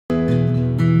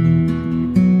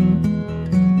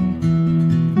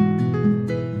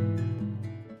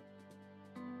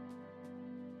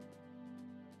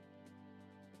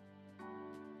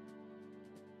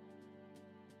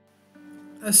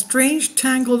A strange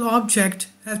tangled object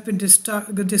has been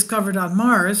discovered on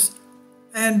Mars,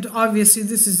 and obviously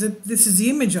this is the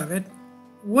image of it.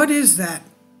 What is that?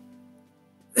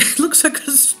 It looks like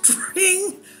a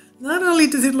string. Not only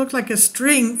does it look like a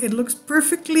string, it looks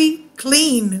perfectly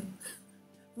clean.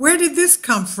 Where did this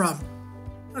come from?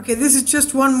 Okay, this is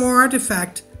just one more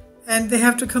artifact, and they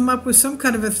have to come up with some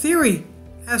kind of a theory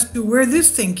as to where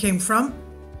this thing came from.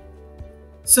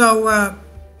 So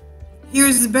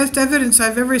here's the best evidence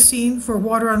I've ever seen for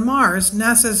water on Mars.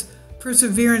 NASA's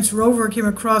Perseverance rover came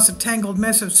across a tangled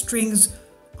mess of strings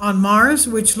on Mars,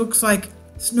 which looks like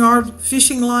snarled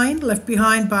fishing line left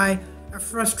behind by a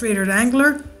frustrated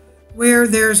angler. Where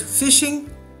there's fishing,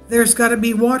 there's got to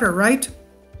be water, right?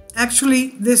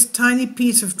 Actually, this tiny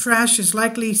piece of trash is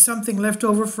likely something left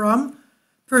over from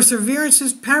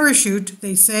Perseverance's parachute,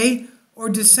 they say, or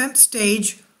descent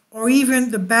stage, or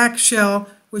even the back shell,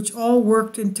 which all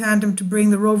worked in tandem to bring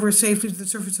the rover safely to the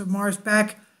surface of Mars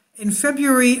back in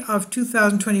February of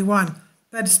 2021.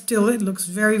 But still, it looks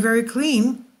very, very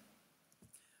clean.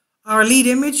 Our lead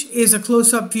image is a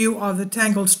close-up view of the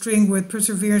tangled string with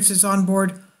Perseverance's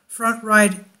onboard front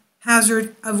right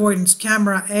hazard avoidance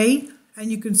camera A,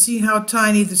 and you can see how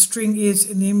tiny the string is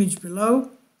in the image below.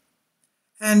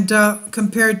 And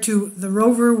compared to the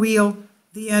rover wheel,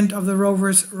 the end of the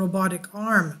rover's robotic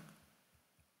arm.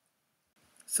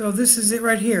 So this is it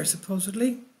right here,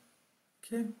 supposedly.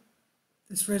 Okay,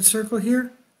 this red circle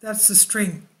here, that's the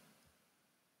string.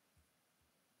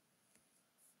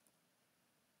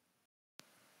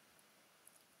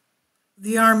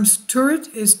 The arm's turret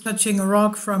is touching a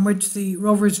rock from which the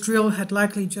rover's drill had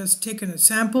likely just taken a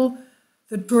sample.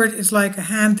 The turret is like a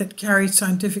hand that carries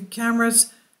scientific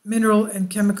cameras, mineral and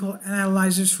chemical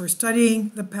analyzers for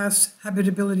studying the past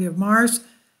habitability of Mars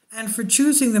and for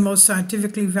choosing the most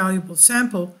scientifically valuable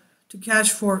sample to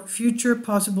catch for future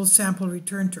possible sample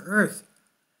return to Earth.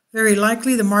 Very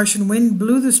likely the Martian wind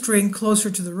blew the string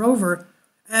closer to the rover,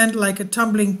 and like a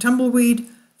tumbling tumbleweed,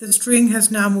 the string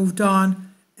has now moved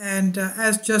on, and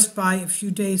as just by a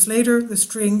few days later, the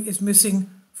string is missing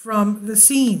from the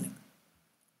scene.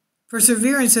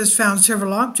 Perseverance has found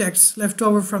several objects left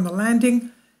over from the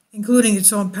landing, including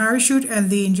its own parachute, and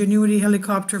the Ingenuity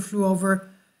helicopter flew over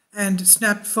and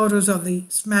snapped photos of the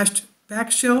smashed back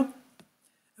shell.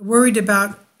 Worried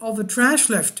about all the trash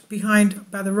left behind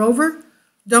by the rover?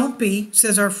 Don't be,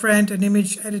 says our friend and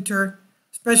image editor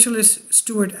specialist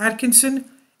Stuart Atkinson.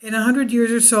 In 100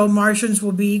 years or so, Martians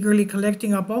will be eagerly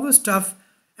collecting up all the stuff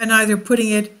and either putting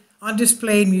it on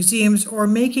display in museums or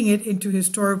making it into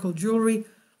historical jewelry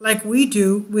like we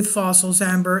do with fossils,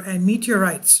 amber, and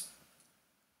meteorites.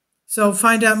 So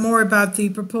find out more about the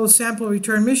proposed sample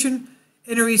return mission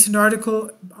in a recent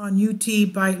article on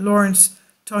UT by Lawrence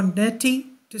Tognetti,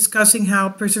 discussing how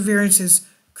Perseverance is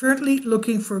currently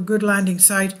looking for a good landing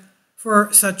site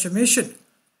for such a mission.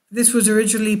 This was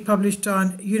originally published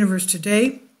on Universe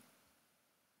Today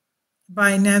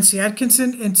by Nancy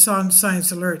Atkinson and on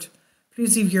Science Alert.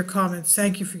 Please leave your comments.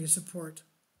 Thank you for your support.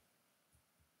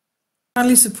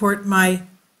 Kindly support my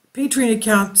Patreon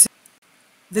account.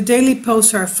 The daily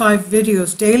posts are 5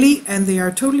 videos daily, and they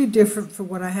are totally different from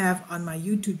what I have on my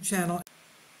YouTube channel.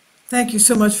 Thank you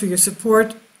so much for your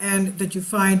support and that you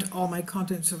find all my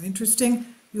content so interesting.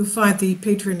 You'll find the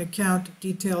Patreon account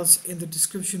details in the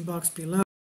description box below.